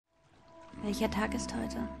Welcher Tag ist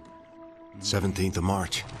heute? 17th of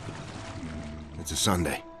March. It's a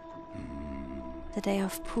Sunday. The day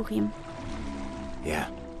of Purim. Yeah.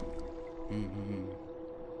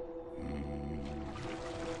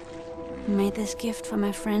 I made this gift for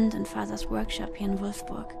my friend and father's workshop here in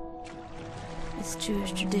Wolfsburg. It's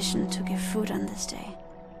Jewish tradition to give food on this day,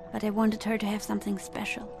 but I wanted her to have something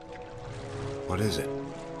special. What is it?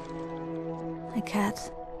 A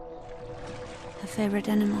cat. Her favorite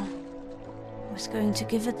animal. I was going to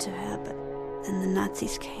give it to her, but then the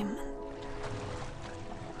Nazis came.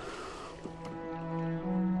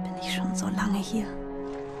 Bin ich schon so lange hier?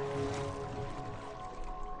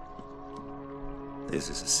 This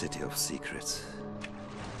is a city of secrets.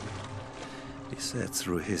 Beset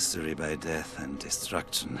through history by death and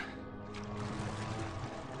destruction.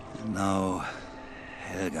 And now,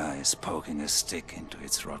 Helga is poking a stick into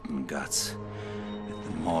its rotten guts with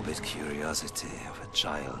the morbid curiosity of a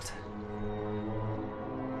child.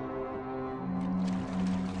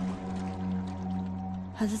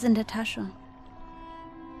 Was ist in der Tasche?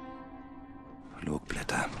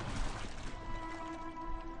 Flugblätter.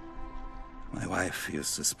 My wife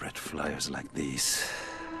used to spread flyers like these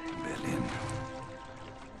in Berlin.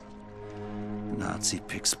 Nazi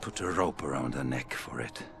pigs put a rope around her neck for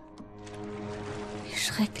it. Wie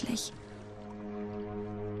schrecklich.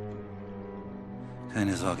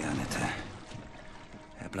 Keine Sorge, Annette.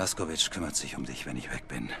 Herr Blaskowitsch kümmert sich um dich, wenn ich weg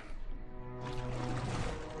bin.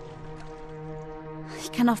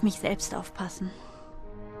 Ich kann auf mich selbst aufpassen.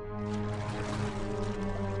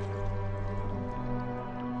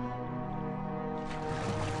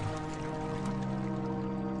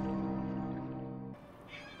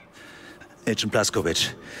 Agent Blaskowitsch,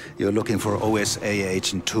 you're looking for OSA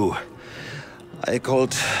Agent 2. I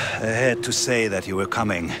called ahead to say that you were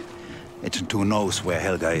coming. Agent 2 knows where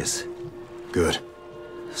Helga is. Good.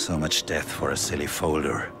 So much death for a silly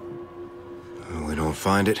folder. When we don't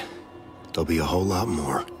find it, there'll be a whole lot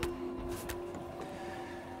more.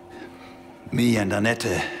 Me and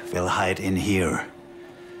Annette will hide in here.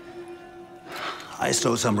 I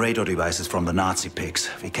stole some radio devices from the Nazi pigs.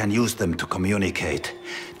 We can use them to communicate.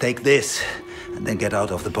 Take this, and then get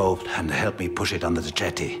out of the boat and help me push it under the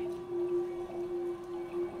jetty.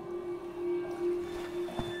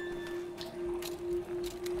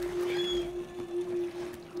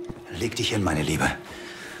 Leg dich hin, meine Liebe.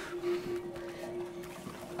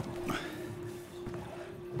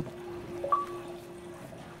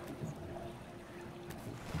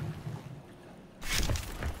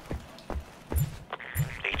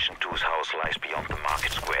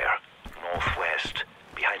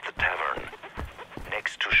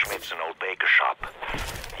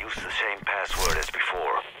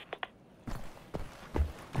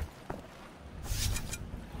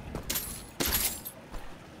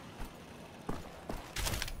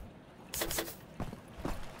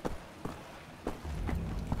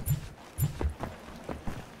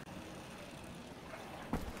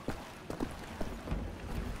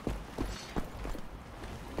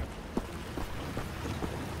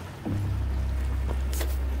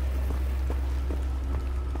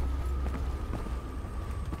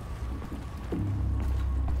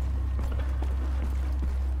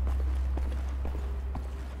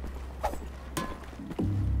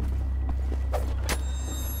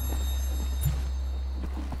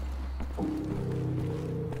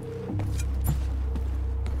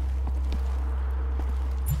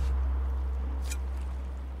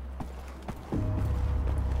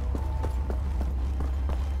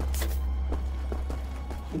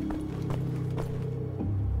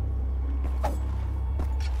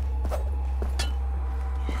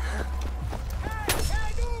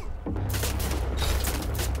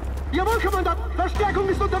 Jawohl, Kommandant! Verstärkung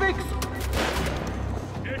ist unterwegs!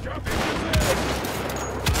 Ich hab ihn gesehen!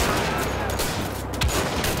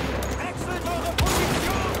 Wechselt eure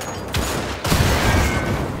Position!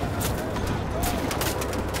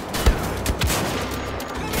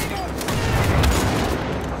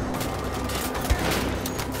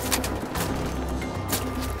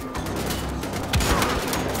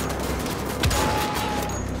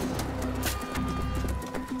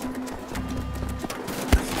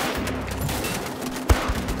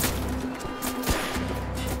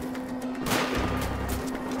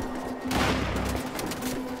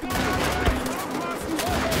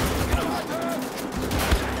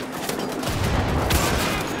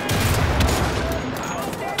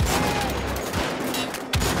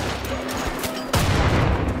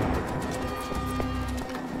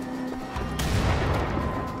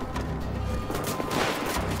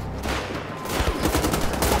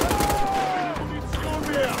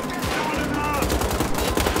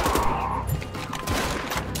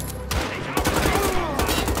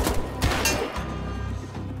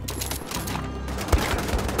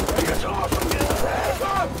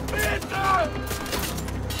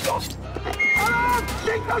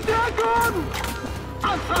 Verstärkung!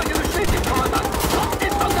 Anfrage bestätigt, Kommandant!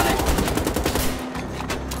 Ist unterlegt!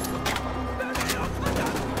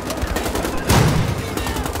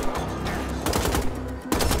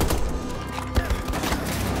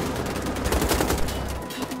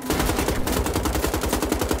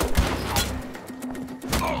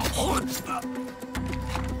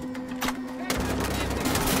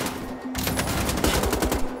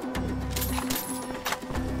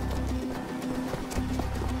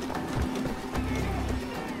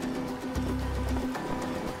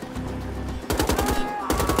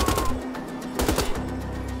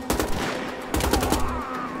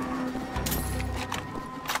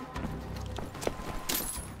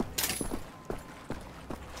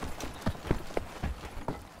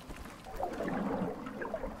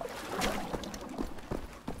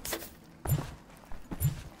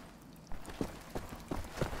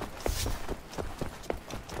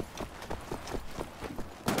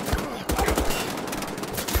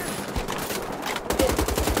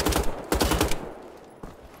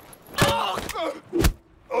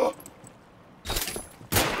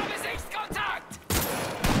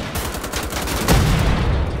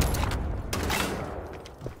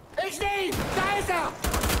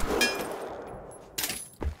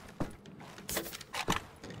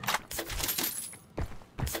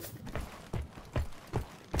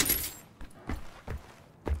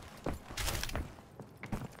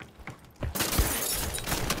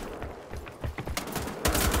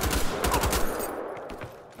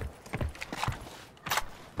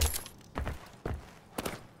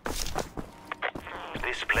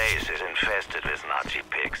 This place is infested with Nazi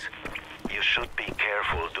pigs. You should be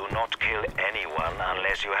careful. Do not kill anyone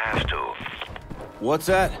unless you have to. What's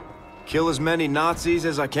that? Kill as many Nazis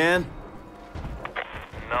as I can?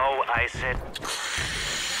 No, I said...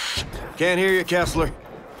 Can't hear you, Kessler.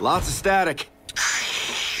 Lots of static.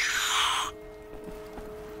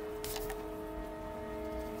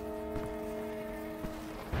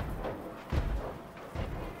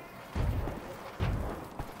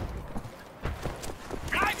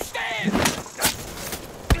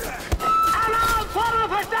 Alarm! Fordere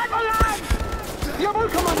Verstärkung an! Jawohl,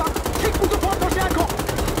 Kommandant! Schicken sofort Verstärkung!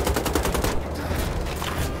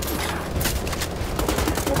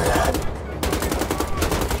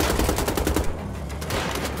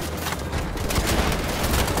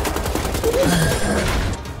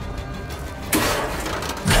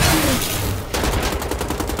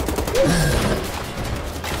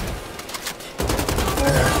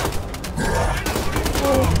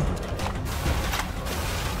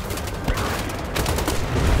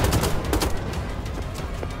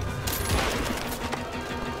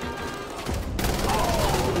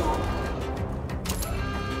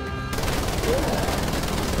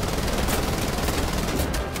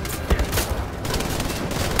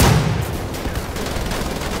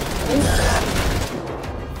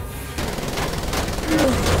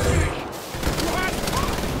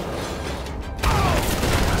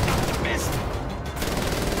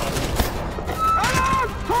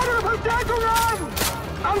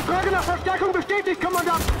 Anfrage nach Verstärkung bestätigt,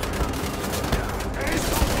 Kommandant!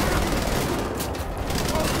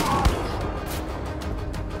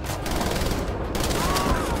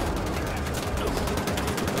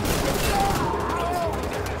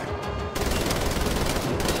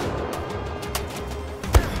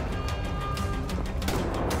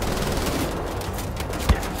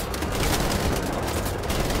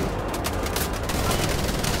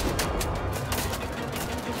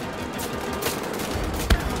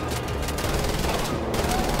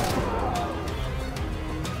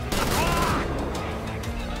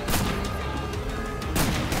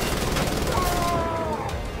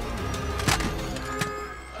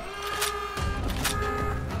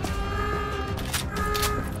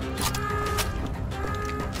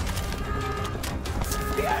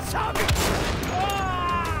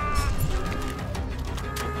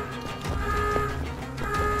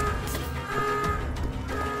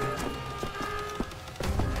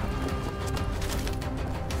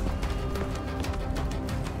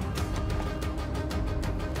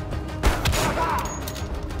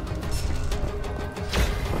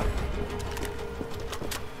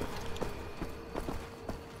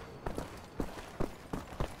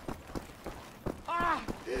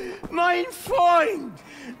 Mein Freund!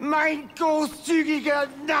 Mein großzügiger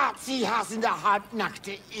Nazi-hassender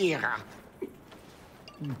halbnackte Ehrer!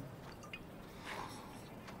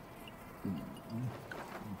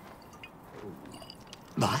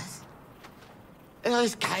 Was? Er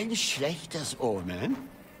ist kein schlechtes Omen.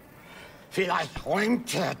 Vielleicht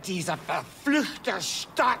räumt er dieser verfluchte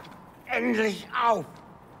Stadt endlich auf.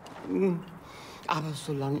 Aber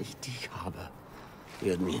solange ich dich habe,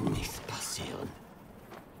 wird mir nichts passieren.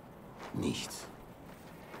 Nichts.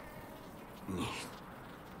 Nichts.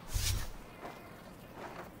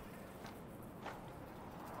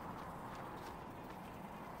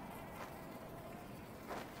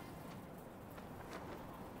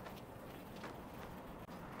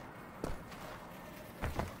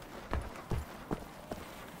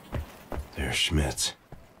 There's Schmidt's,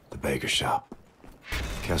 the baker shop.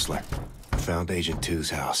 Kessler, I found Agent 2's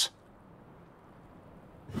house.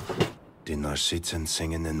 Dinner sitzen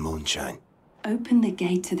singing in moonshine. Open the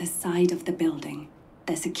gate to the side of the building.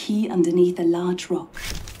 There's a key underneath a large rock.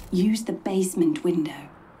 Use the basement window.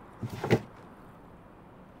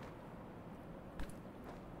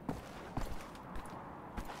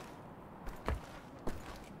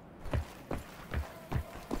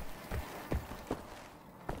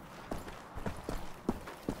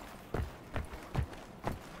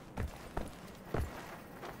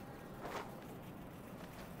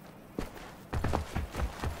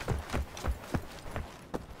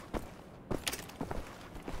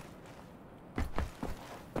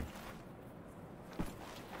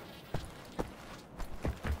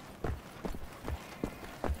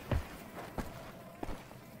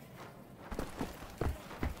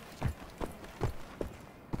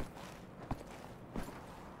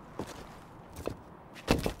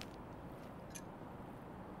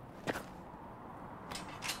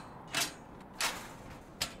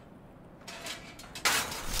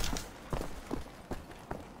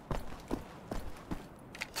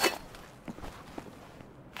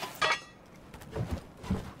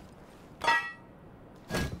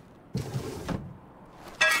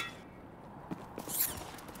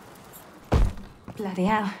 Bloody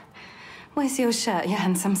hell. Where's your shirt, you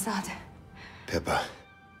handsome sod? Pippa,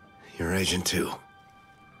 you're Agent 2.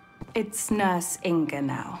 It's Nurse Inga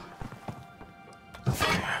now.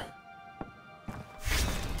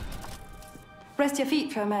 Rest your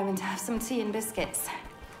feet for a moment, have some tea and biscuits.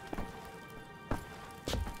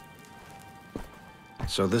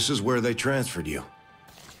 So this is where they transferred you?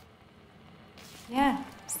 Yeah,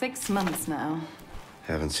 6 months now.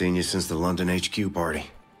 Haven't seen you since the London HQ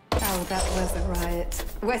party. Oh, that was a riot.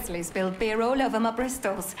 Wesley spilled beer all over my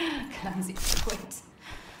Bristols. Clumsy twit.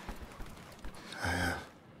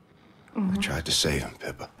 I tried to save him,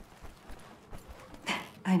 Pippa.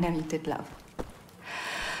 I know you did, love.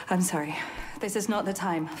 I'm sorry. This is not the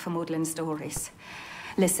time for maudlin stories.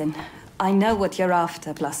 Listen, I know what you're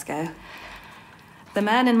after, Blasco. The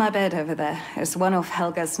man in my bed over there is one of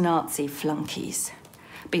Helga's Nazi flunkies.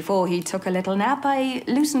 Before he took a little nap, I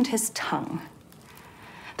loosened his tongue.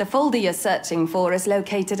 The folder you're searching for is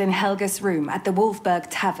located in Helga's room at the Wolfberg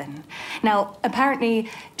Tavern. Now, apparently,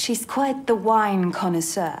 she's quite the wine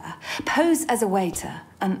connoisseur. Pose as a waiter,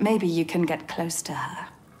 and maybe you can get close to her.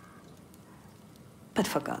 But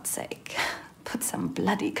for God's sake, put some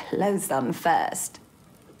bloody clothes on first.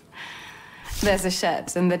 There's a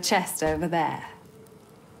shirt in the chest over there.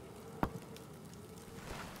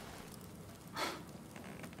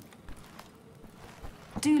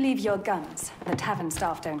 Do leave your guns. The tavern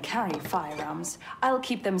staff don't carry firearms. I'll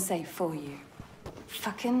keep them safe for you.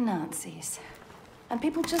 Fucking Nazis. And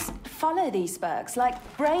people just follow these Bergs like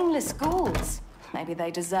brainless ghouls. Maybe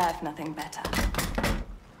they deserve nothing better.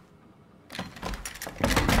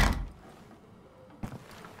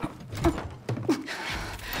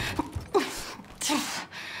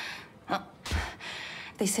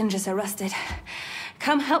 These hinges are rusted.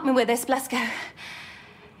 Come help me with this, Blasco.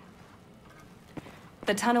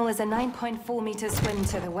 The tunnel is a 9.4-meter swim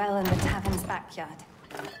to the well in the tavern's backyard.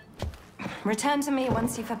 Return to me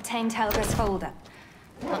once you've obtained Helga's folder.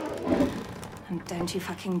 And don't you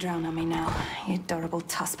fucking drown on me now, you adorable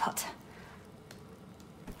tosspot.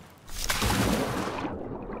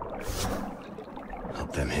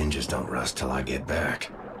 Hope them hinges don't rust till I get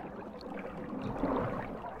back.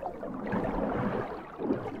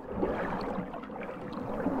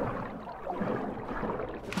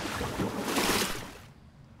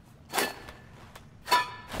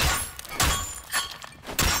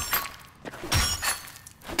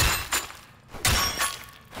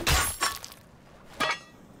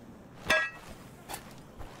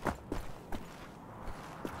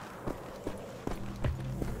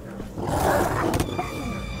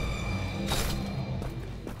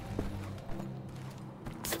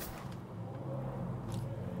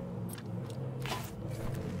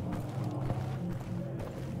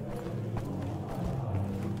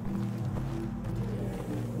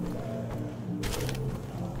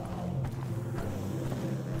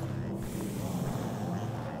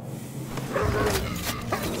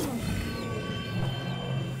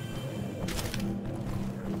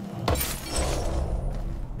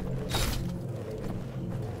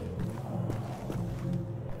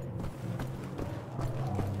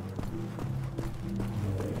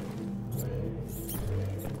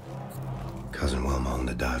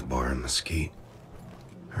 dive bar in Mesquite.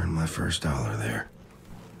 Earned my first $1 there.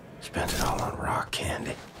 Spent it all on rock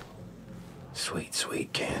candy. Sweet,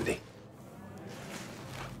 sweet candy.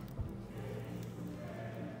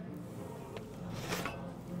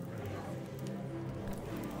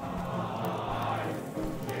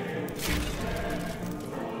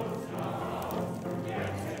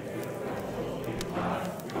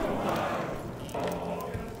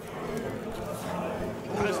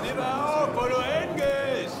 Pass lieber auf, wo du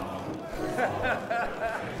hingehst!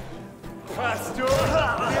 Was du?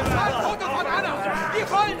 Wir fahren Foto von Anna! Wir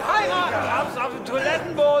wollen heiraten! Ich hab's auf dem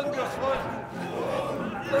Toilettenboden gefunden.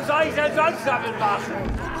 Was soll ich denn sonst damit machen?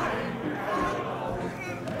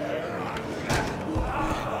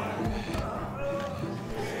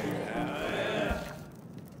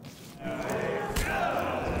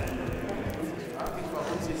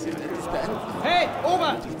 Hey,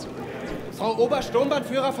 Ober! Frau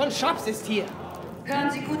Obersturmbannführer von Schabbs ist hier. Hören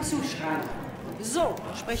Sie gut zuschreiben. So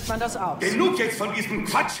spricht man das aus. Genug jetzt von diesem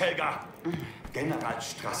Quatsch, Helga!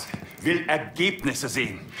 Generalstrasse will Ergebnisse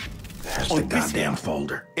sehen. Und bisher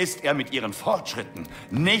ist er mit ihren Fortschritten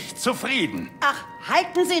nicht zufrieden. Ach,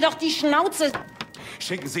 halten Sie doch die Schnauze!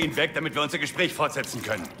 Schicken Sie ihn weg, damit wir unser Gespräch fortsetzen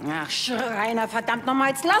können. Ach, Schreiner, verdammt nochmal,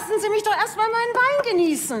 jetzt lassen Sie mich doch erstmal meinen Wein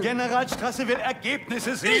genießen. Generalstrasse will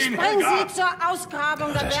Ergebnisse sehen, Ich bringe Helga. Sie zur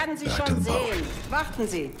Ausgrabung, dann werden Sie schon sehen. Warten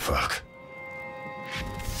Sie. Fuck.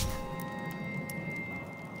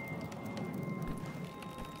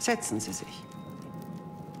 Setzen Sie sich.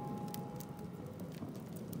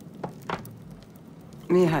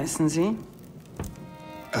 Wie heißen Sie?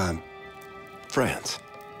 France.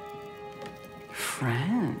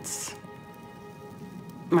 France.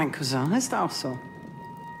 Mein Cousin ist auch so.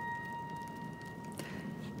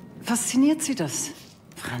 Fasziniert Sie das,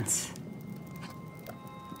 Franz?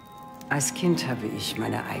 Als Kind habe ich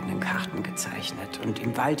meine eigenen Karten gezeichnet und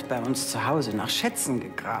im Wald bei uns zu Hause nach Schätzen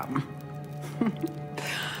gegraben.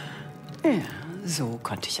 Ja, so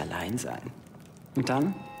konnte ich allein sein. Und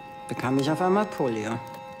dann bekam ich auf einmal Polio.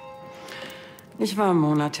 Ich war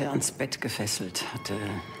Monate ans Bett gefesselt, hatte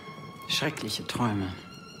schreckliche Träume.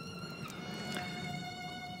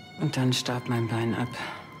 Und dann starb mein Bein ab.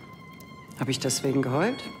 Habe ich deswegen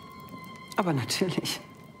geheult? Aber natürlich.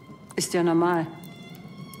 Ist ja normal.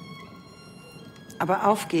 Aber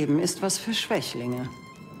aufgeben ist was für Schwächlinge.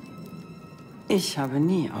 Ich habe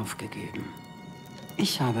nie aufgegeben.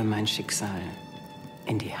 Ich habe mein Schicksal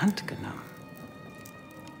in die Hand genommen.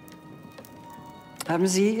 Haben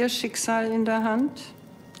Sie Ihr Schicksal in der Hand,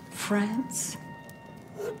 Franz?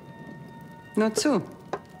 Nur zu.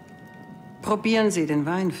 Probieren Sie den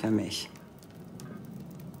Wein für mich.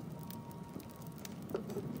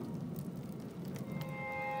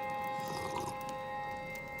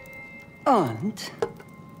 Und?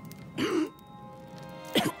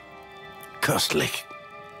 Köstlich.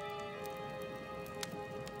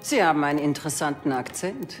 Sie haben einen interessanten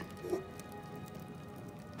Akzent.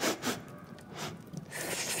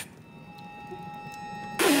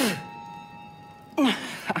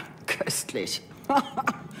 Köstlich.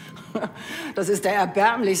 Das ist der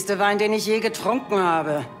erbärmlichste Wein, den ich je getrunken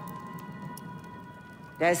habe.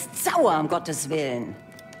 Der ist sauer, um Gottes Willen.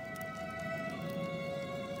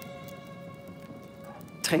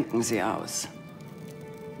 Trinken Sie aus.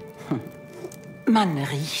 Man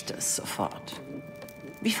riecht es sofort.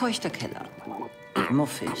 Wie feuchter Keller.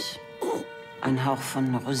 Muffig. Ein Hauch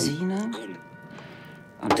von Rosine.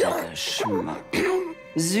 Und der Geschmack.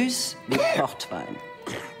 Süß wie Portwein.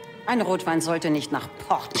 Ein Rotwein sollte nicht nach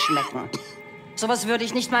Port schmecken. Sowas würde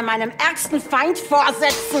ich nicht mal meinem ärgsten Feind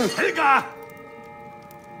vorsetzen. Helga!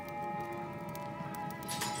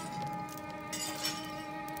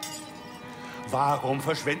 Warum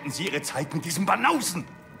verschwenden Sie Ihre Zeit mit diesem Banausen?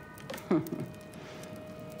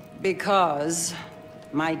 Because,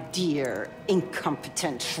 my dear,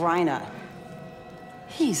 incompetent Shriner,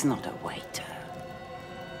 he's not a waiter.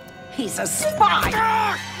 He's a spy!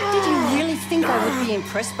 Did you really think I would be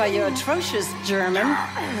impressed by your atrocious German?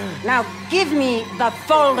 Now give me the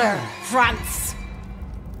folder, Franz!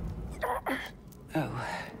 Oh.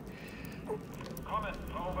 Kommen,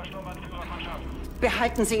 Frau Obersturmbannführer von Schabbs.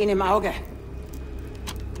 Behalten Sie ihn im Auge.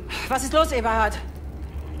 Was ist los, Eberhard?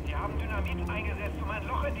 Sie haben Dynamit eingesetzt, um ein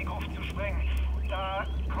Loch in die Gruft zu sprengen. Da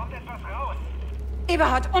kommt etwas raus.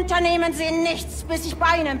 Eberhard, unternehmen Sie nichts, bis ich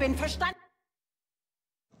bei Ihnen bin, verstanden?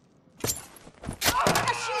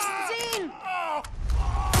 Erschießen Sie ihn!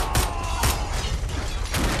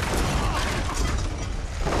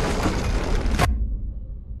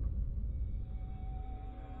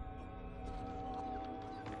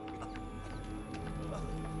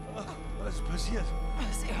 Was ist passiert?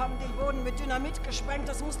 Sie haben den Boden mit Dynamit gesprengt. gesprengt.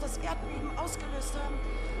 Das muss das Erdbeben ausgelöst haben.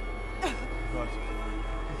 Gott,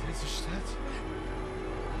 diese Stadt.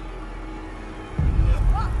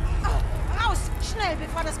 Raus! Schnell,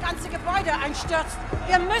 bevor das ganze Gebäude einstürzt!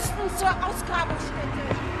 Wir müssen zur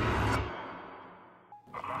Ausgrabungsstätte!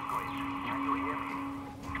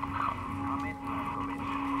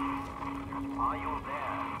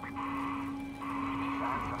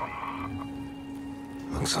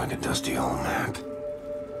 Looks like a dusty old map.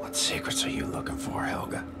 What secrets are you looking for,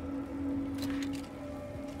 Helga?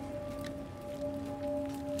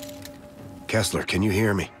 Kessler, can you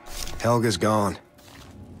hear me? Helga's gone.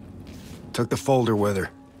 Took the folder with her.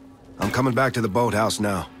 I'm coming back to the boathouse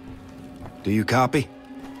now. Do you copy?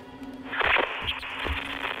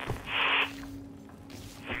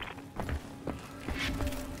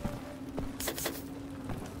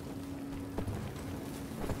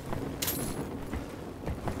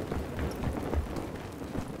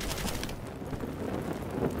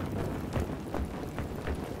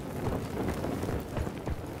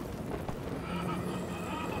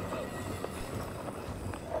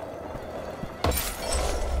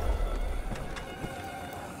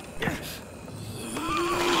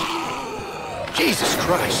 Jesus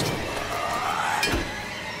Christ!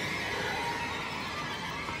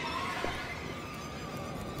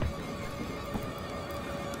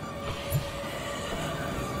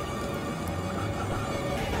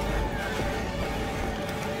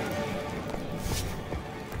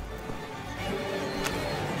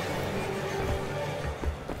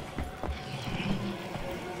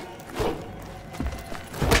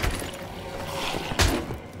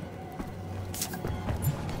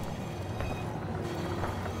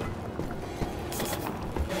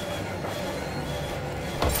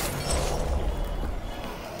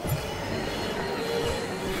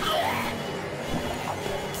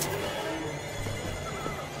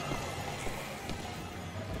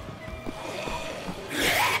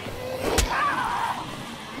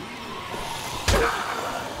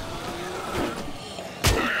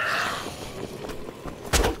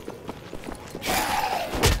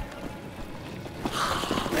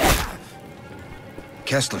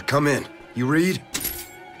 Kessler, come in. You read?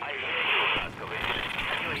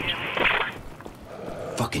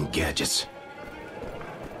 Fucking gadgets.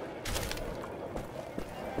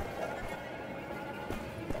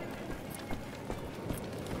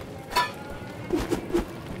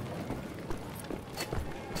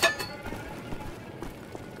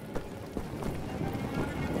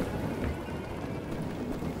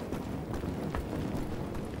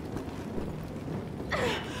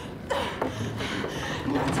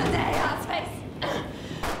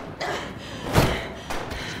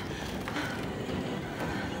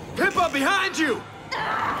 Behind you!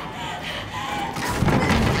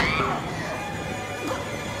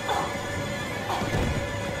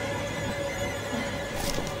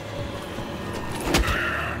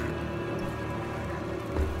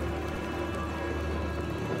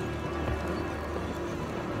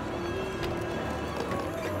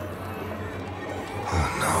 Oh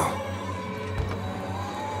no.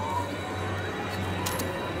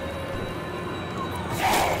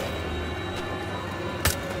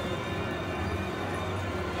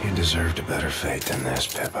 You deserved a better fate than this,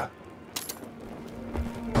 Pippa.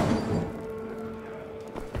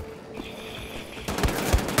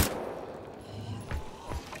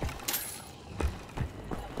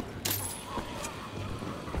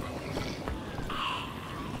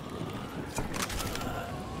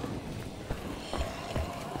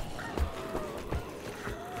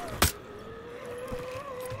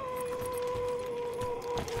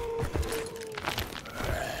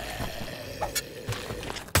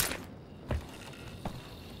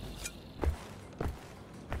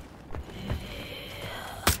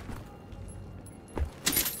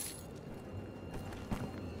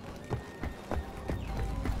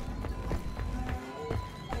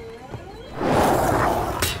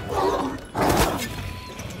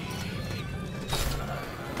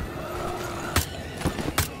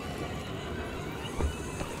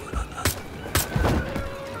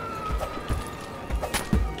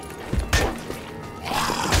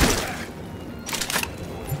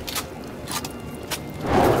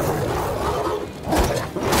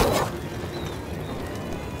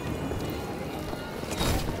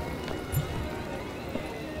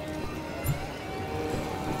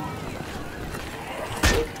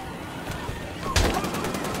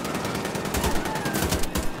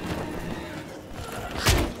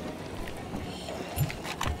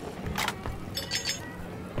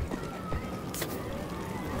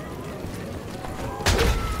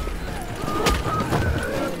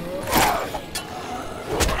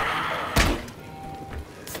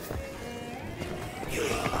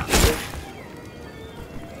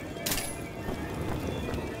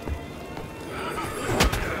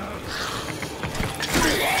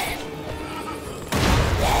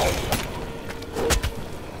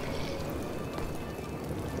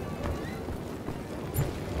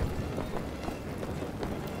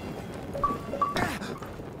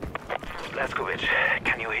 Blazkowicz,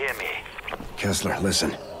 can you hear me? Kessler,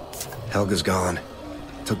 listen. Helga's gone.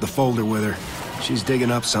 Took the folder with her. She's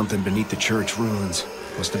digging up something beneath the church ruins.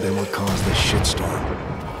 Must have been what caused this shitstorm.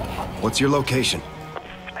 What's your location?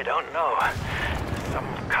 I don't know.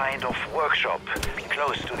 Some kind of workshop,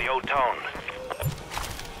 close to the old town.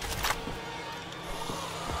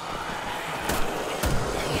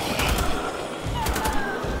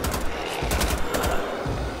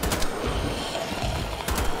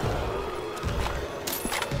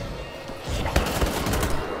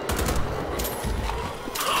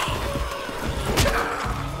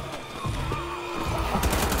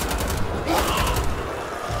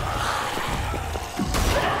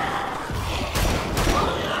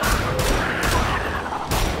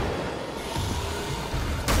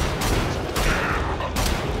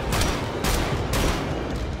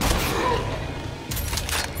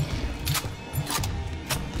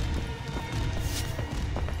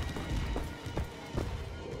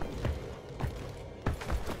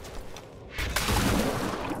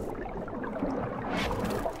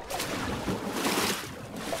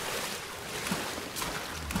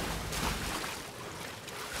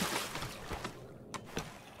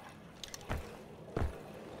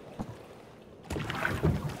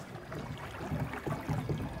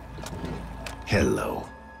 Hello.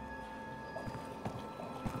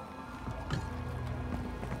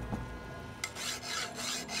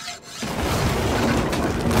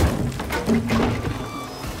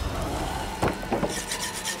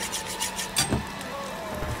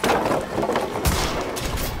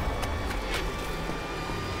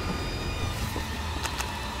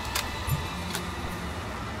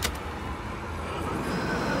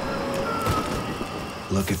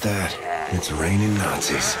 Look at that. It's raining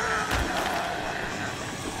Nazis.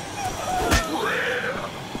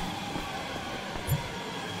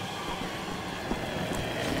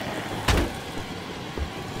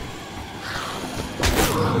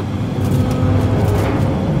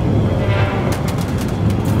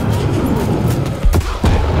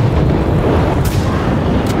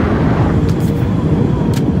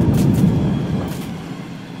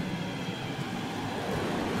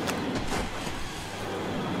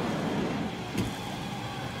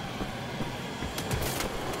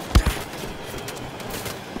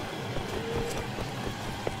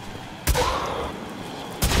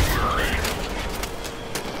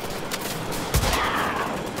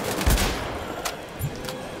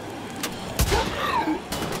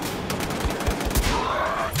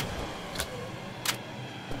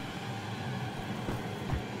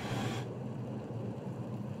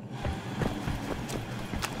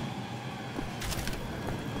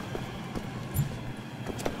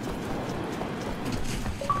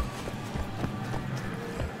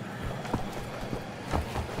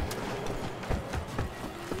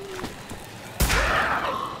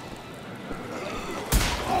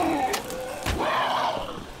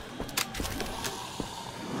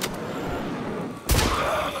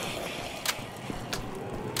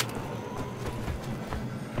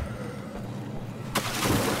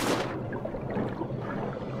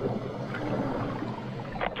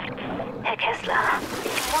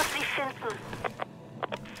 Ich muss sie finden.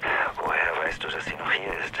 Woher weißt du, dass sie noch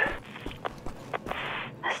hier ist?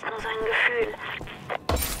 Es ist nur so ein Gefühl.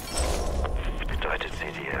 Bedeutet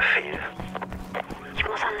sie dir viel? Ich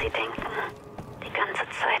muss an sie denken. Die ganze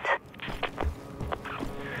Zeit.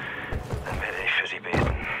 Dann werde ich für sie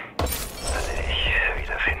beten, dass sie dich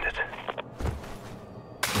wiederfindet.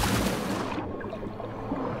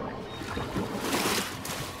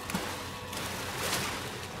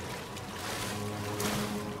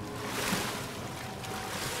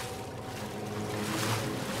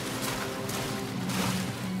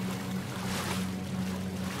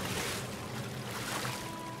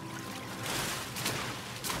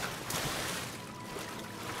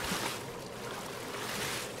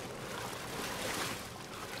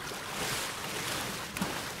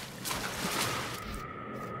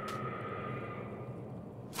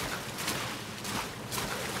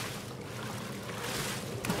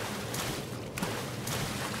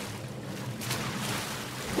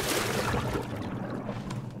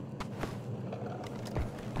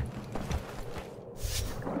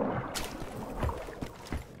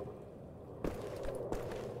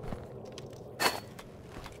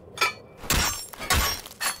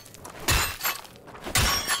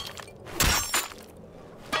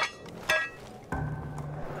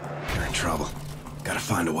 Trouble. Gotta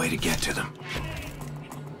find a way to get to them.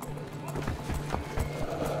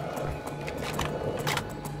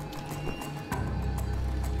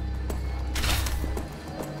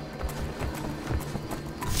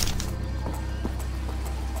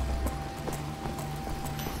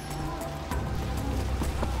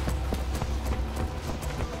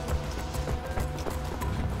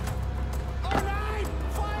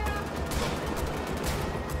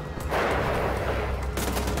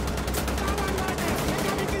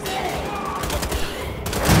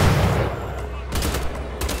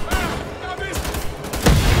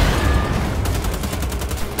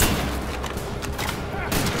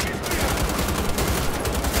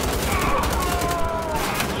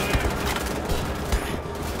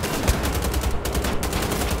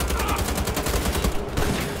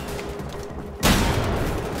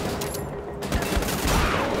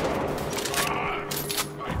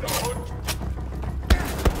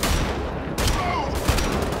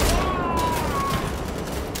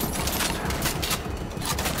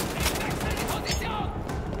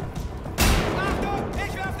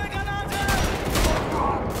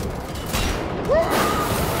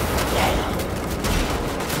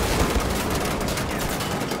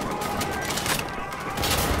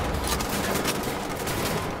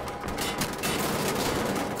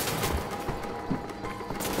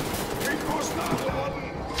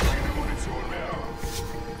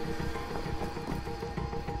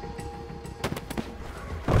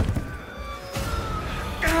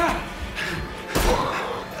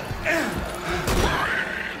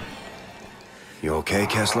 You okay,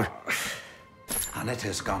 Kessler? Annette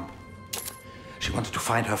is gone. She wanted to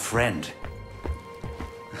find her friend.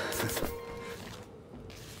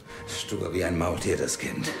 Stur wie ein Maultier, das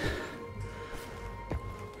Kind.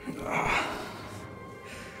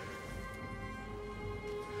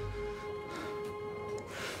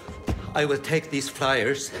 I will take these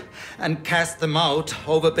flyers and cast them out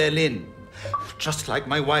over Berlin, just like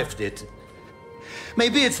my wife did.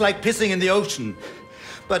 Maybe it's like pissing in the ocean,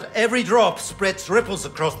 but every drop spreads ripples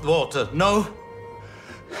across the water, no?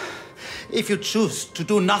 If you choose to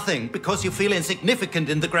do nothing because you feel insignificant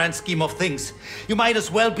in the grand scheme of things, you might as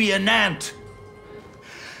well be an ant.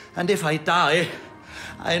 And if I die,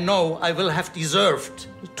 I know I will have deserved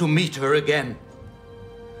to meet her again.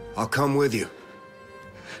 I'll come with you.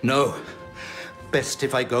 No. Best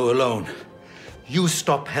if I go alone. You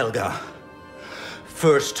stop Helga.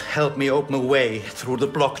 First, help me open a way through the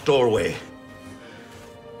blocked doorway.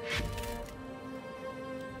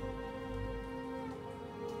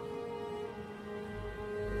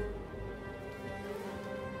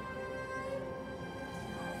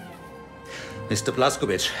 Mr.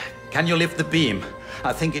 Blazkowicz, can you lift the beam?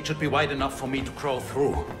 I think it should be wide enough for me to crawl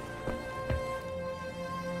through.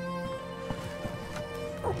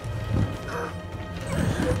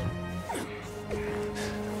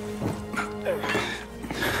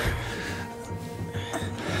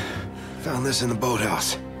 Found this in the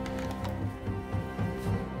boathouse.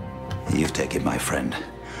 You've taken my friend.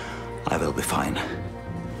 I will be fine.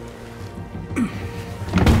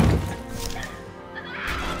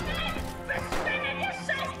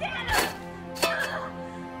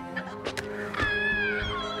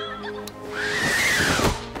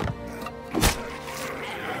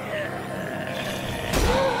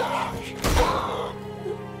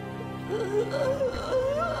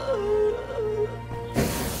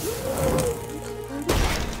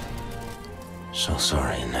 So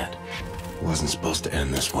sorry, Annette. Wasn't supposed to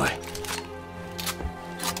end this way.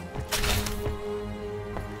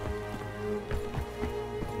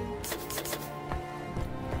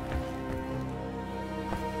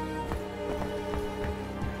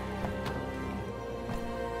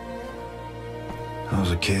 I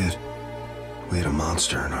was a kid. We had a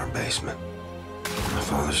monster in our basement. My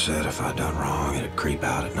father said if I'd done wrong, it'd creep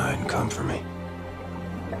out at night and come for me.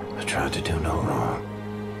 I tried to do no wrong.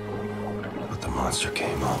 The monster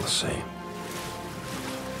came all the same.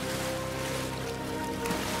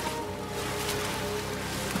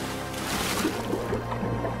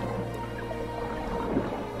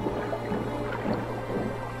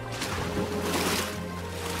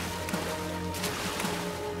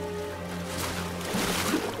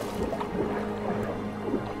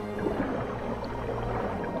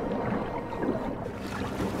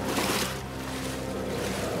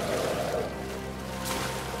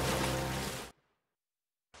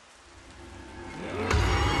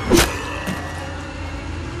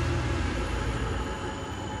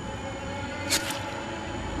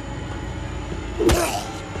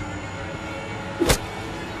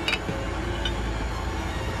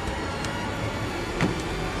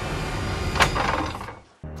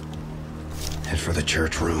 For the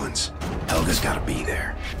church ruins. Helga's gotta be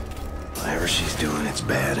there. Whatever she's doing, it's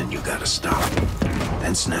bad and you gotta stop.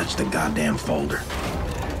 Then snatch the goddamn folder.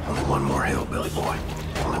 Only one more hill, Billy boy.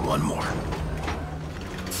 Only one more.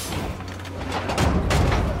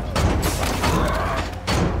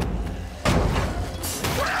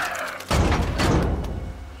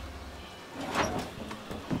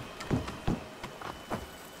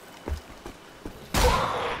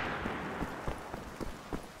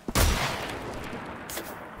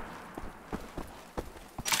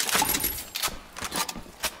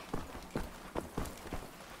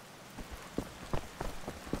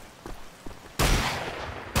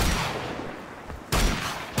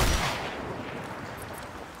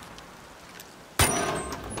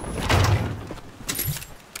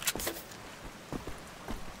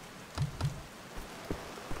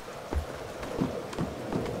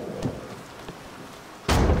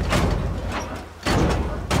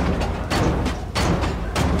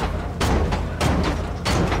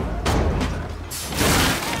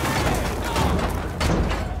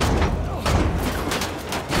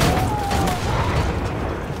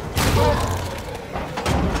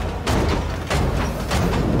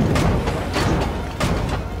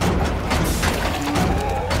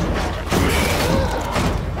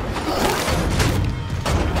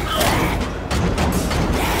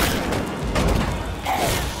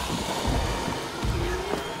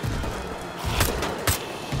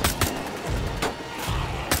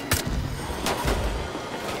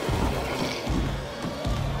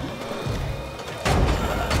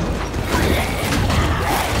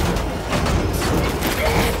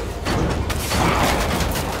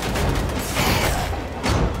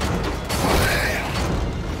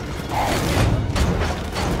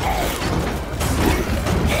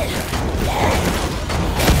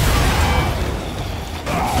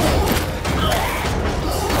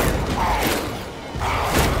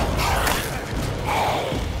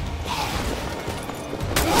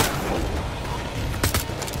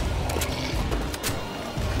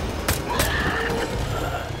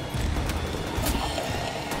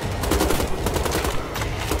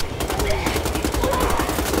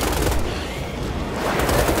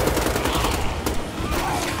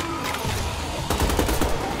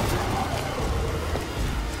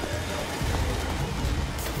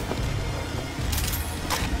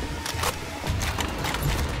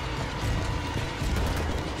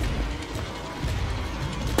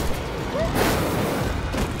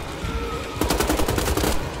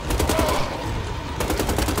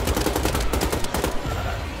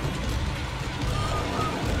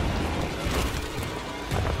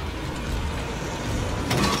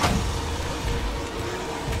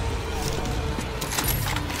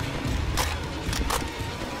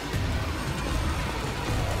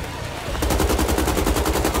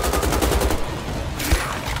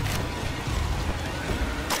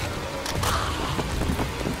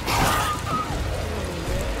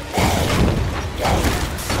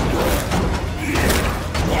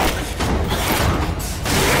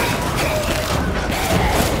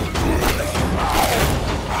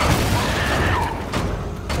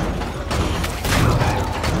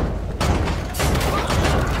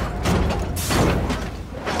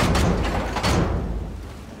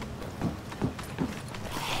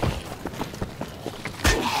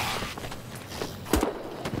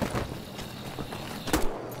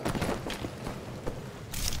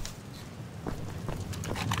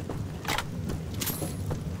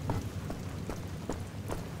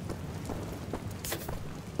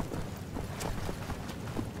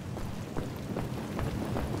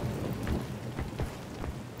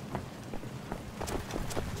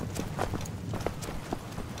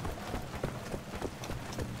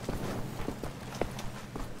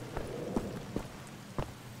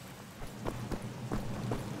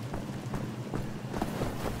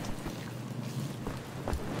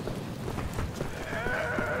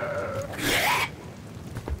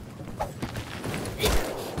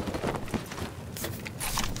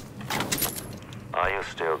 you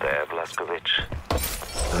still there, Blazkowicz?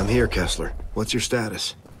 I'm here, Kessler. What's your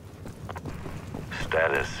status?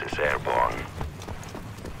 Status is airborne.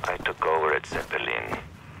 I took over at Zeppelin,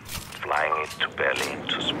 flying it to Berlin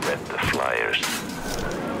to spread the flyers.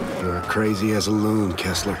 You're crazy as a loon,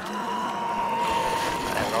 Kessler. I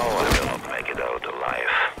know I will not make it out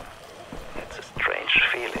alive. It's a strange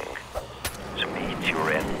feeling to meet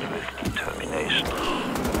your end with determination.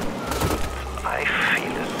 I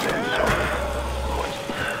feel a sense of what's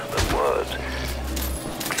the word?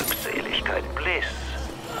 Glückseligkeit, bliss.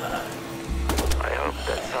 I hope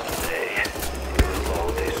that someday you will know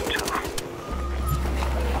this too.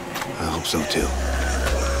 I hope so too.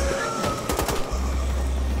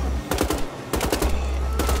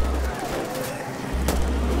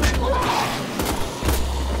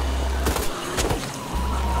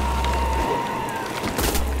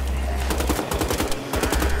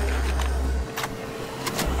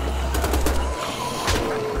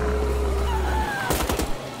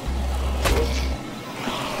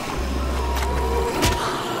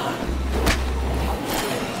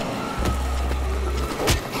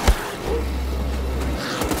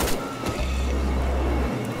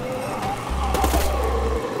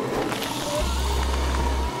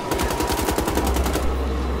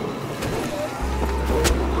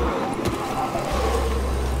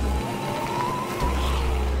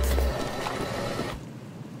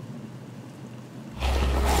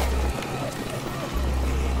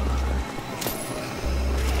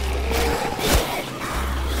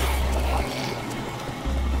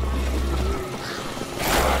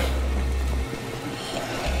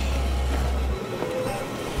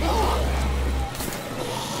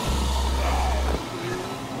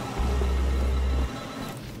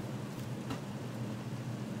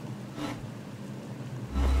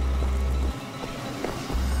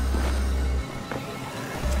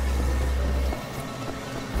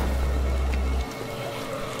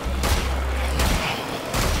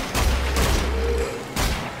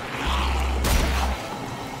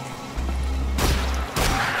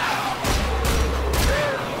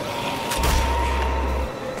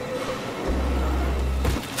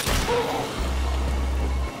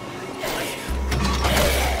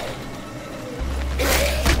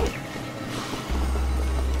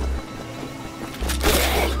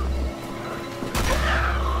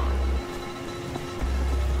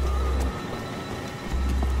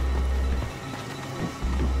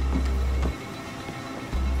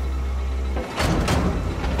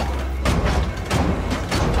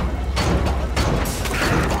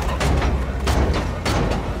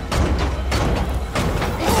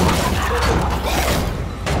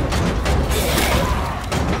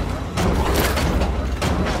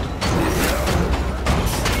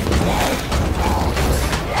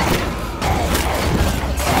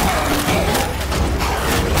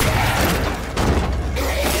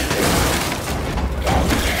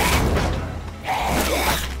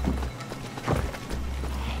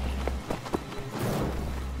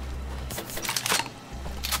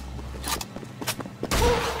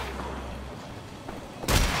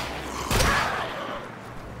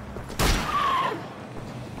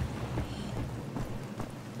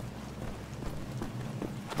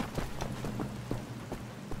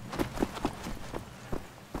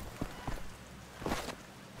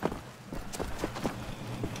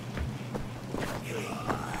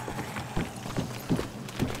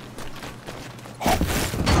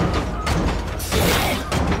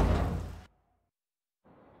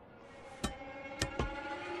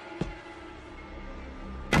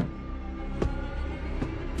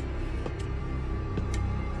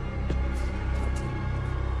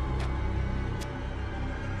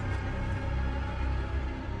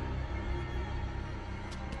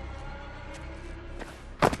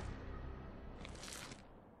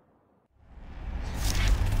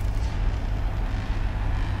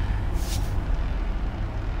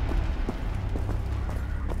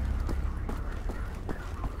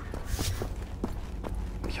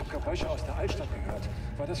 Geräusche aus der Altstadt gehört.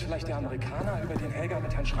 War das vielleicht der Amerikaner, über den Helga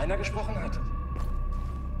mit Herrn Schreiner gesprochen hat?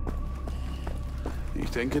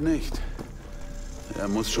 Ich denke nicht. Er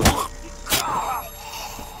muss schon...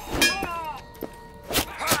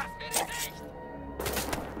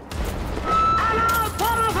 Alarm!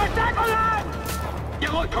 Vorderverstärkungen!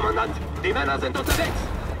 Jawohl, Kommandant! Die Männer sind unterwegs!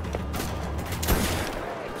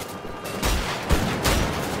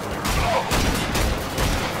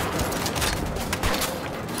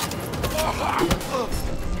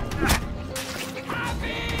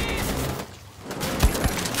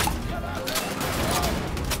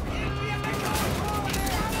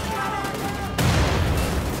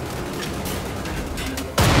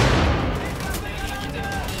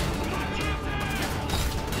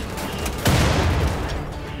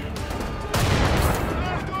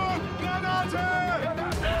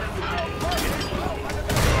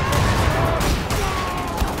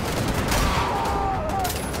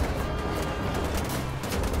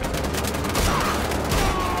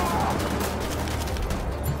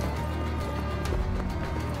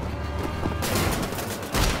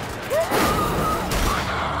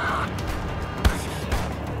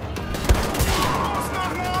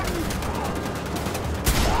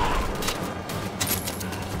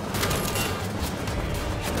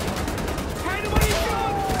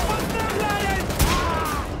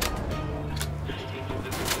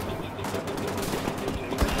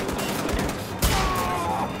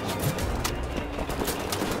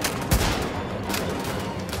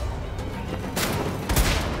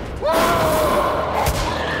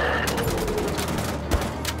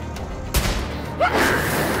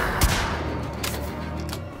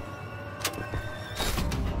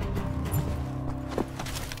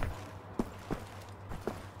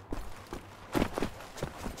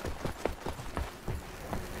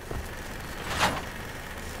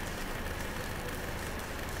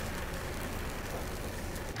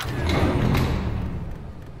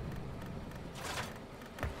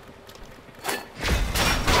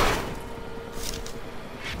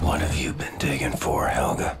 What have you been digging for,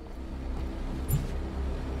 Helga?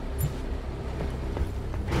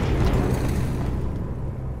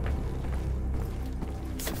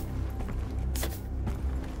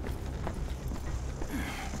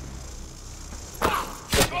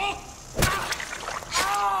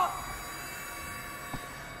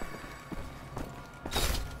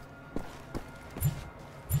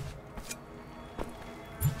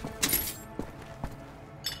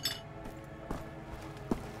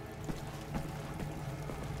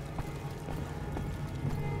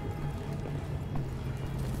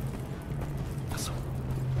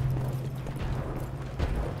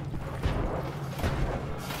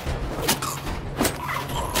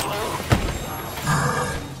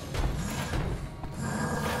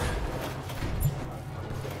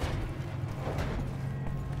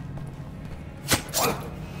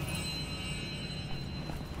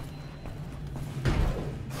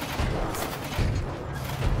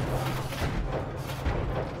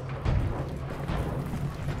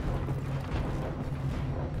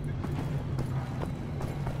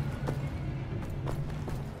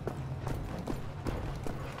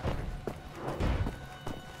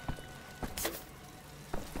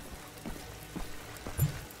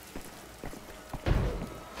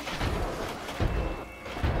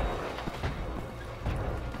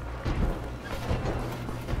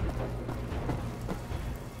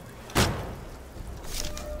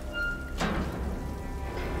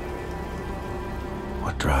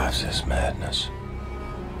 Drives this madness.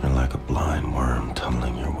 You're like a blind worm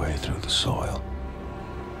tumbling your way through the soil,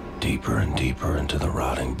 deeper and deeper into the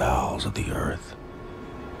rotting bowels of the earth,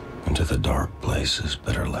 into the dark places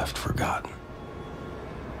better left forgotten.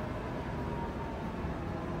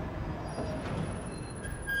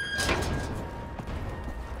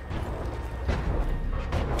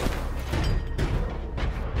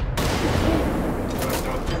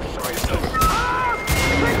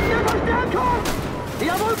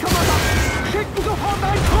 Jawohl, Kommandant! Schicken sofort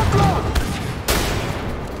einen Trupp los!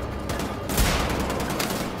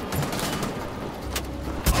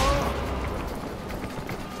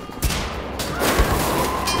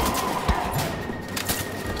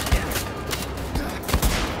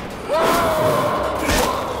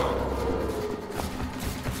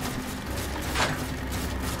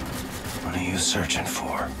 What are you searching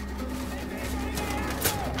for?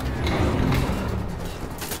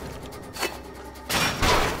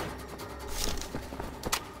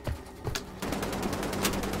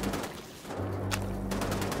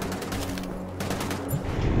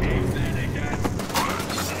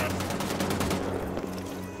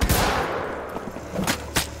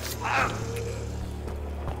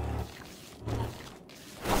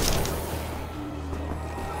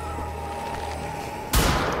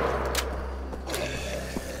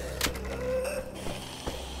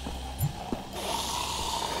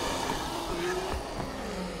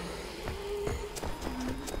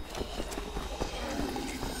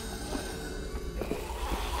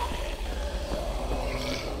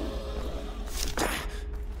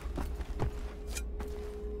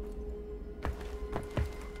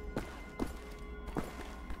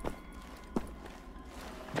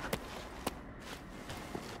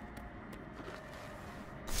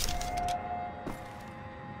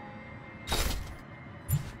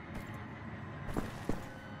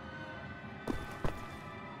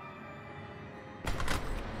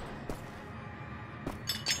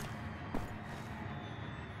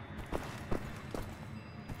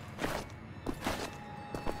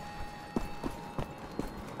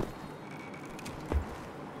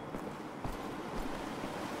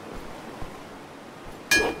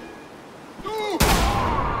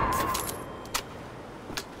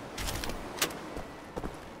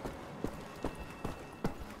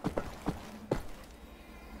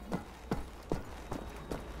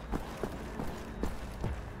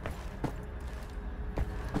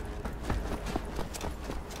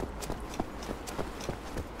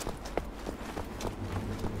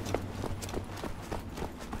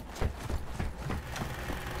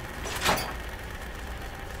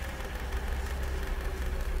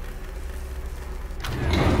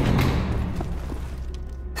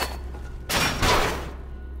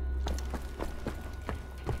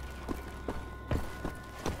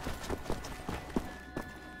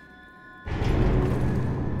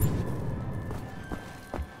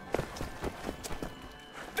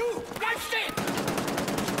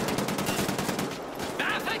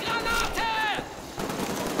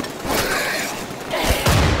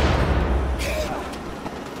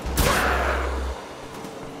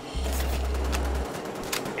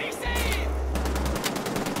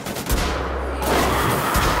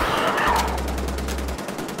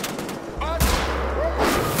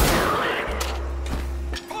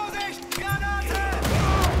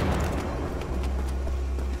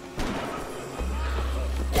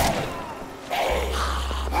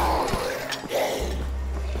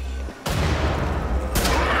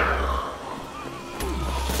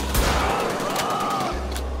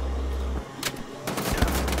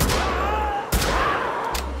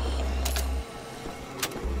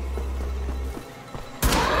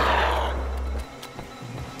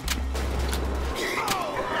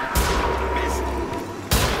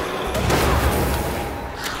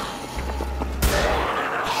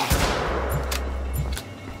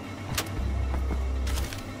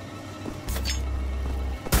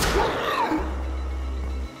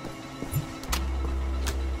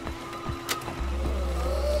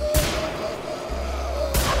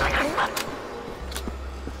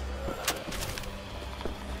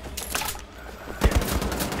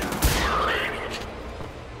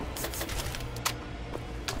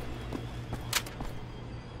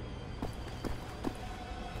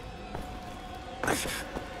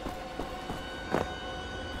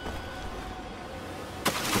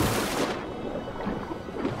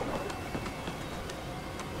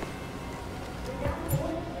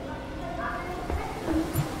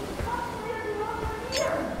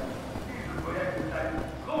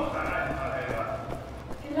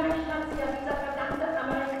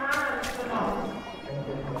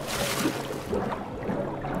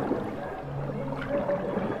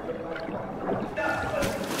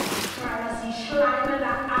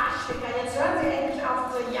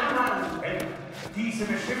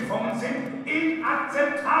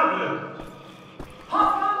 habe!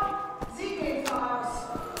 Hoffmann, Sie gehen voraus.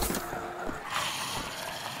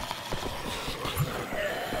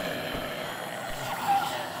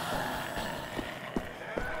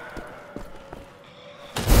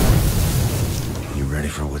 You ready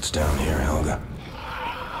for what's down here, Helga?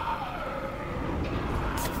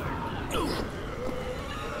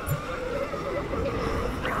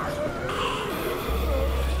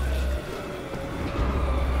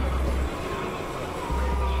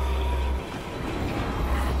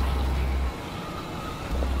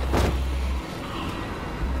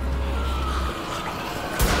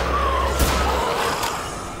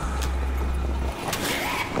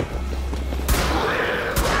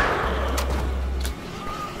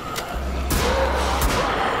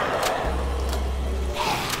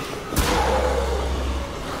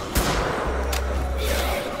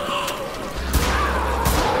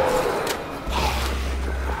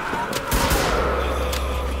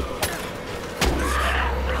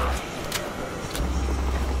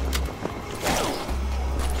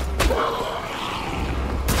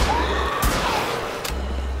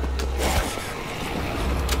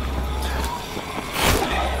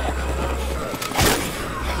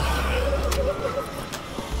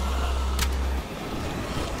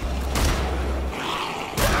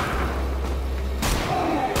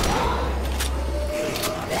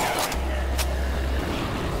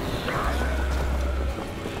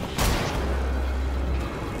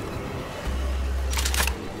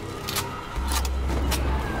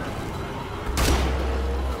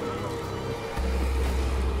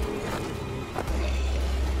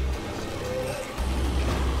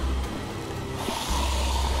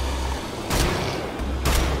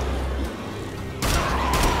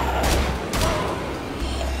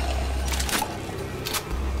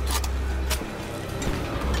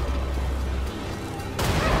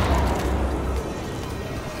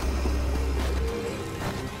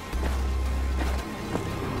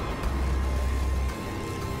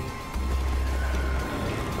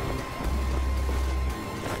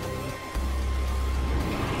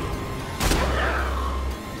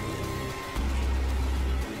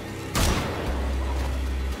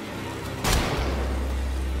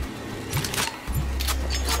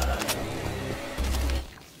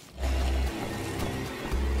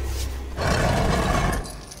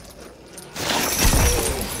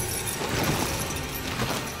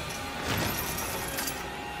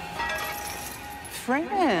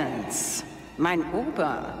 Friends, mein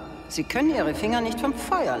Ober, Sie können Ihre Finger nicht vom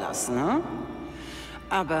Feuer lassen, hm?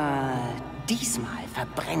 Aber diesmal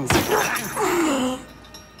verbrennen Sie.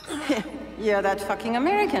 You're that fucking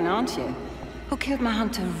American, aren't you? Who killed my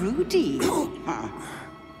hunter Rudy?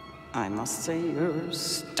 I must say you're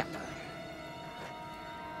stubborn.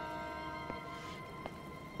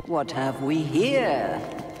 What have we here?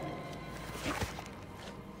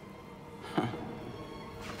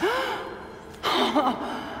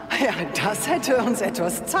 Ja, das hätte uns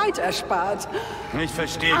etwas Zeit erspart. Ich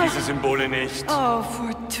verstehe diese Symbole nicht. Oh,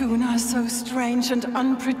 Fortuna, so strange and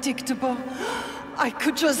unpredictable. I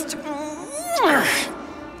could just...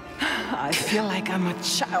 I feel like I'm a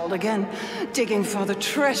child again, digging for the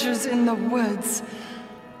treasures in the woods.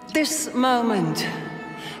 This moment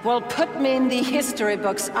will put me in the history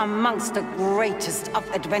books amongst the greatest of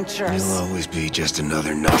adventurers. You'll always be just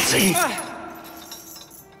another Nazi.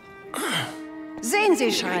 Sehen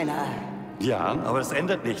Sie, Schreiner. Ja, aber das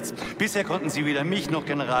ändert nichts. Bisher konnten Sie weder mich noch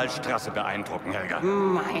General Strasse beeindrucken, Helga.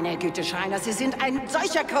 Meine Güte, Schreiner, Sie sind ein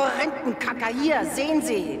solcher Korrentenkacker. Hier, sehen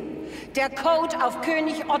Sie. Der Code auf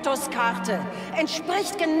König Ottos Karte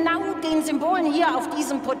entspricht genau den Symbolen hier auf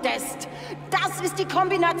diesem Podest. Das ist die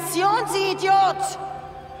Kombination, Sie Idiot!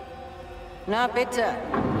 Na bitte.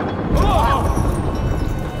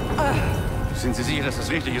 Sind Sie sicher, dass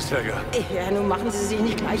das richtig ist, Helga? Ja, nun machen Sie sich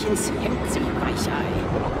nicht gleich ins Hemd, Sie Weichei.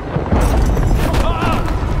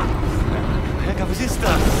 Helga, was ist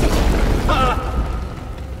das?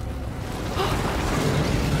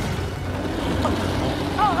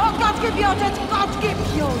 Oh, Gott gebiotet! Gott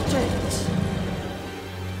gebiotet!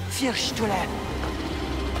 4 Stulle.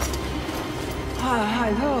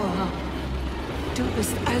 Hallo. Du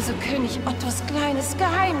bist also König Ottos kleines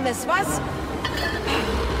Geheimnis, was?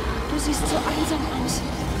 Du siehst so einsam aus.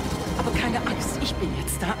 Aber keine Angst, ich bin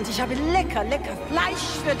jetzt da und ich habe lecker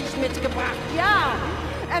Fleisch für dich mitgebracht. Ja,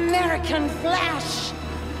 American Flash.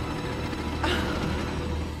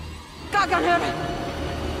 Gaggenhöhle.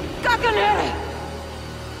 Gaggenhöhle.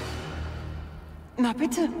 Na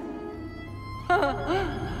bitte.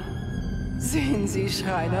 Sehen Sie,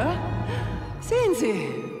 Schreiner? Sehen Sie.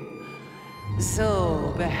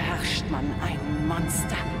 So beherrscht man ein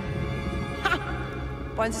Monster.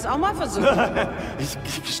 Wollen Sie es auch mal versuchen? Ich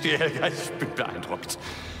gestehe, Helga, ich bin beeindruckt.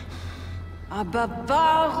 Aber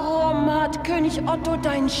warum hat König Otto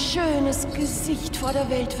dein schönes Gesicht vor der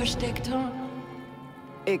Welt versteckt, hm?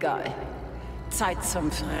 Egal. Zeit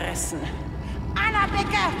zum Fressen. Anna,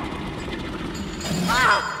 bitte!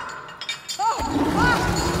 Ah! Oh! Oh!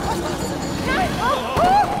 Nein! Oh!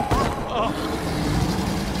 Oh! Oh.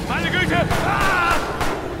 Meine Güte! Ah!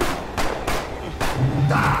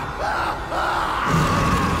 Da!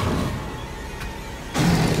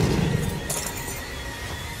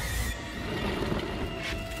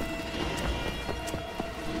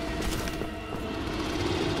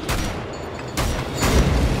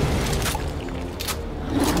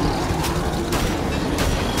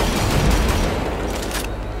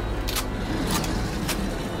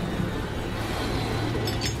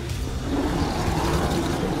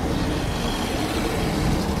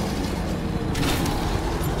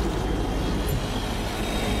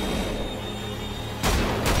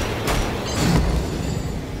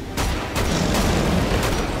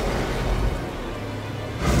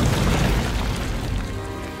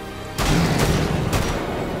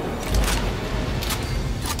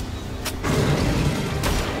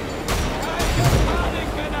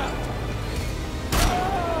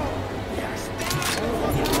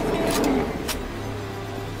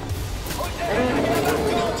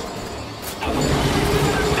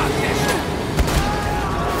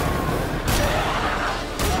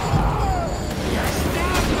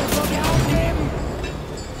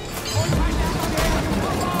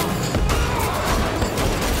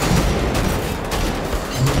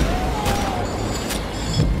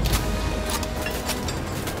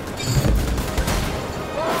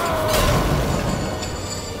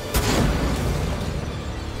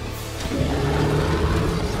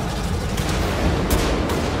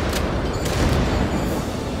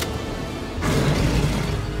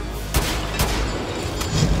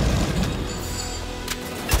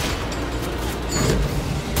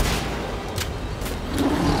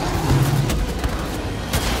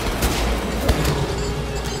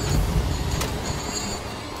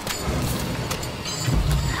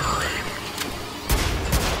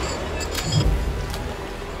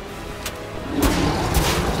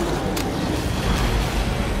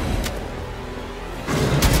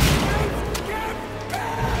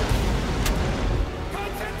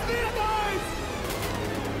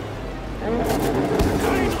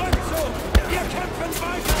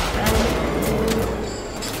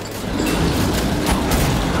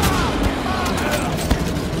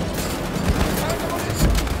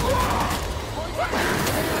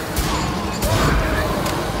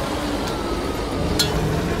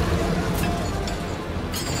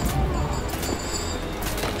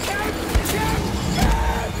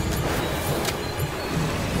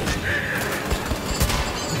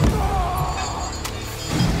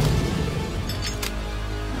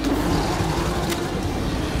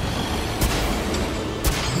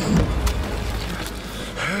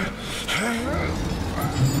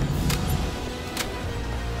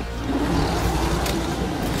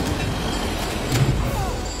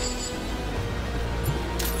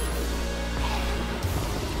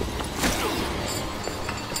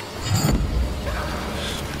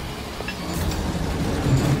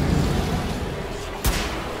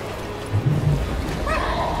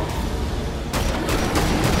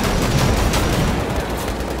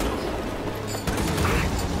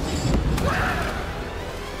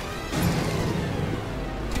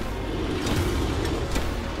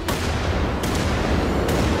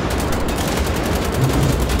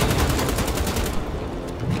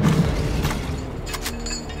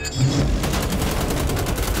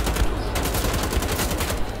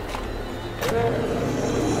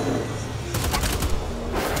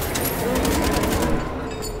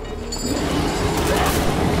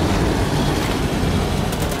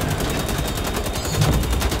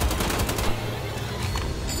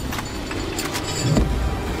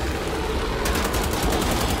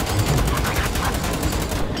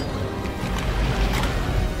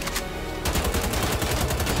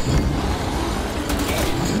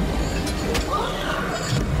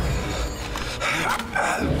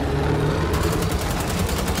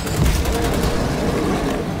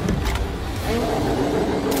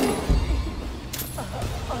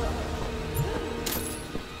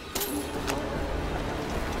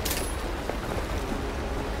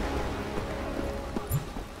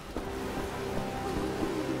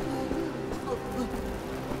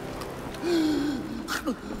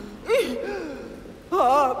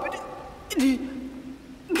 habe die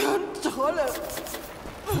Kontrolle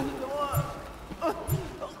verloren.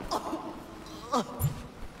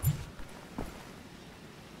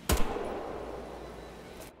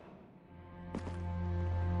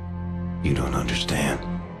 You don't understand.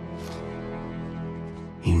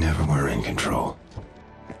 You never were in control.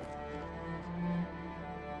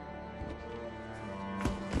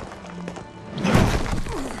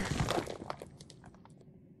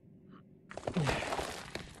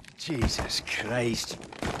 Jesus Christ.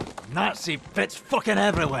 Nazi bits fucking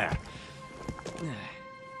everywhere.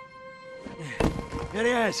 Here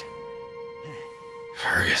he is.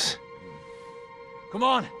 Fergus. Come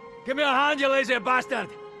on, give me a hand, you lazy bastard!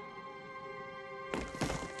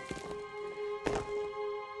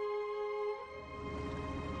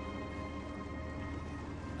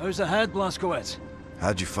 How's the head, Blazkowicz?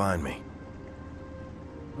 How'd you find me?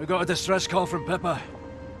 We got a distress call from Pippa.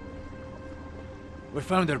 We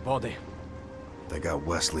found her body. They got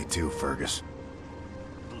Wesley too, Fergus.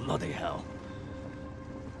 Bloody hell.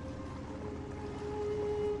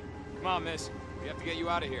 Come on, miss. We have to get you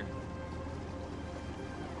out of here.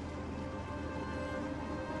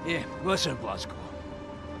 Yeah, listen, Blazko.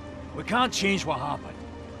 We can't change what happened.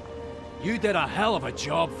 You did a hell of a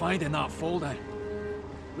job finding that folder.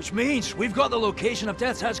 Which means we've got the location of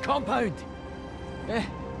Death's Head's compound. Eh?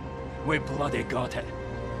 We bloody got it.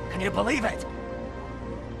 Can you believe it?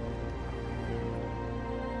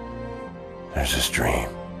 There's this dream.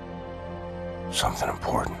 Something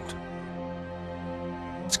important.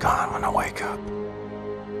 It's gone when I wake up.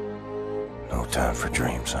 No time for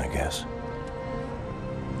dreams, I guess.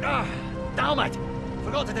 Ah, damn it!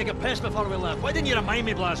 Forgot to take a piss before we left. Why didn't you remind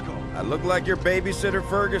me, Blazko? I look like your babysitter,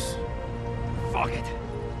 Fergus? Fuck it.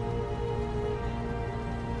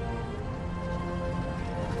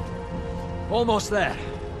 Almost there.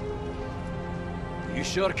 You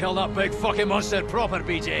sure killed that big fucking monster proper,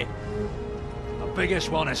 BJ. The biggest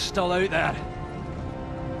one is still out there.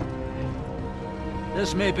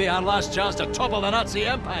 This may be our last chance to topple the Nazi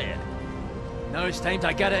Empire. Now it's time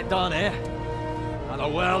to get it done, eh? And the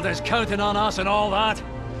world is counting on us and all that.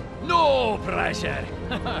 No pressure!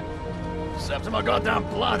 Except to my goddamn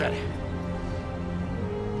bladder.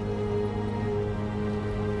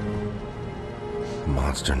 The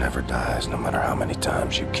monster never dies, no matter how many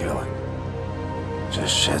times you kill it.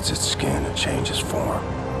 Just sheds its skin and changes form.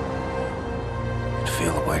 I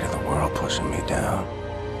feel the weight of the world pushing me down.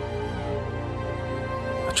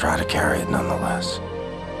 I try to carry it nonetheless.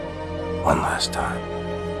 One last time.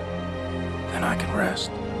 Then I can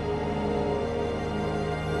rest.